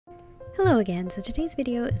Hello again. So today's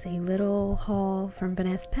video is a little haul from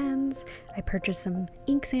Vanness pens. I purchased some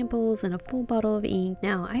ink samples and a full bottle of ink.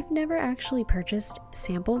 Now, I've never actually purchased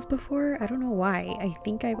samples before. I don't know why. I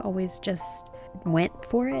think I've always just went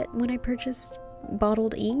for it when I purchased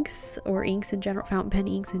bottled inks or inks in general, fountain pen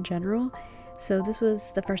inks in general. So this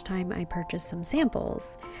was the first time I purchased some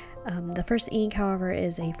samples. The first ink, however,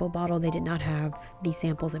 is a full bottle. They did not have the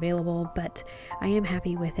samples available, but I am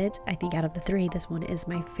happy with it. I think out of the three, this one is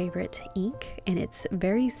my favorite ink, and it's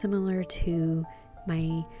very similar to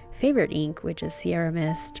my favorite ink, which is Sierra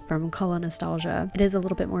Mist from Color Nostalgia. It is a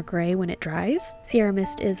little bit more gray when it dries. Sierra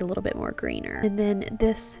Mist is a little bit more greener. And then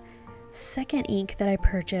this second ink that I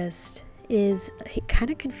purchased it kind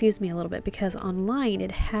of confused me a little bit because online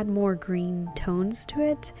it had more green tones to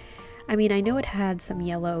it. I mean, I know it had some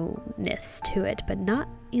yellowness to it, but not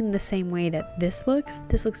in the same way that this looks.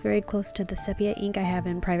 This looks very close to the sepia ink I have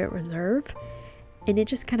in Private Reserve, and it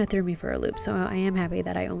just kind of threw me for a loop, so I am happy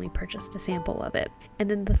that I only purchased a sample of it. And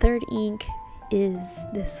then the third ink is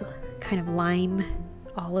this kind of lime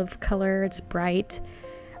olive color. It's bright,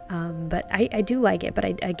 but I do like it, but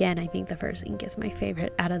again, I think the first ink is my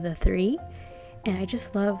favorite out of the three. And I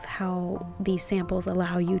just love how these samples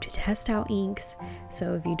allow you to test out inks.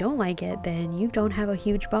 So if you don't like it, then you don't have a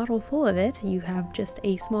huge bottle full of it. You have just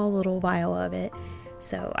a small little vial of it.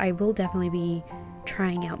 So I will definitely be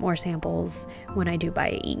trying out more samples when I do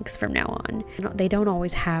buy inks from now on. They don't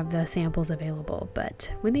always have the samples available,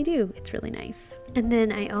 but when they do, it's really nice. And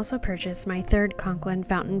then I also purchased my third Conklin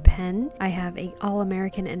fountain pen. I have a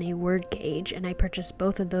All-American and a Word Gauge, and I purchased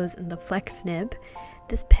both of those in the flex nib.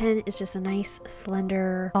 This pen is just a nice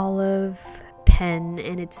slender olive pen,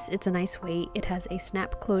 and it's a nice weight. It has a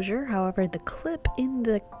snap closure. However, the clip in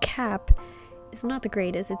the cap is not the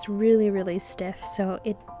greatest. It's really stiff, so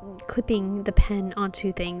clipping the pen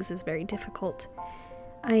onto things is very difficult.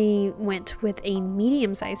 I went with a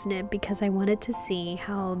medium-sized nib because I wanted to see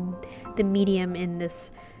how the medium in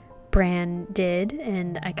this brand did,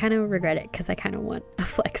 and I kind of regret it because I kind of want a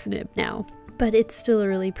flex nib now. But it's still a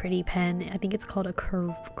really pretty pen. I think it's called a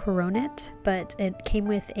Coronet, but it came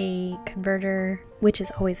with a converter, which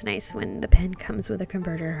is always nice when the pen comes with a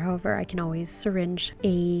converter. However, I can always syringe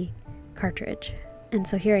a cartridge. And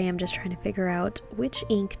so here I am just trying to figure out which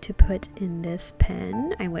ink to put in this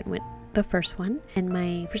pen. I went with the first one,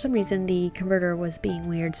 and for some reason the converter was being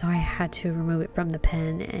weird, so I had to remove it from the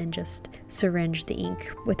pen and just syringe the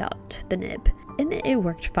ink without the nib. And it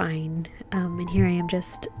worked fine. And here I am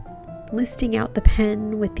just listing out the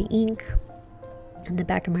pen with the ink in the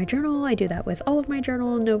back of my journal. I do that with all of my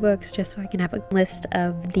journal notebooks just so I can have a list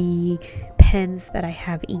of the pens that I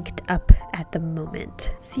have inked up at the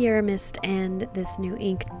moment. Sierra Mist and this new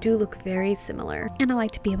ink do look very similar, and I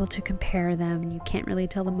like to be able to compare them. You can't really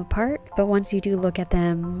tell them apart, but once you do look at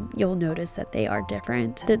them, you'll notice that they are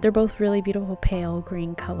different. They're both really beautiful pale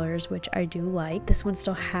green colors, which I do like. This one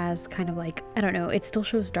still has kind of like, I don't know, it still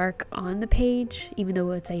shows dark on the page, even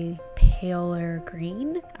though it's a paler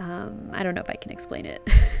green. I don't know if I can explain it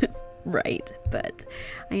right, but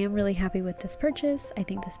I am really happy with this purchase. I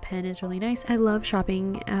think this pen is really nice. I love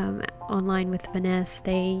shopping online with Vanness.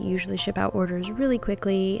 They usually ship out orders really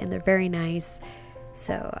quickly, and they're very nice.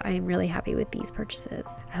 So I am really happy with these purchases.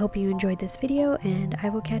 I hope you enjoyed this video, and I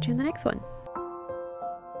will catch you in the next one.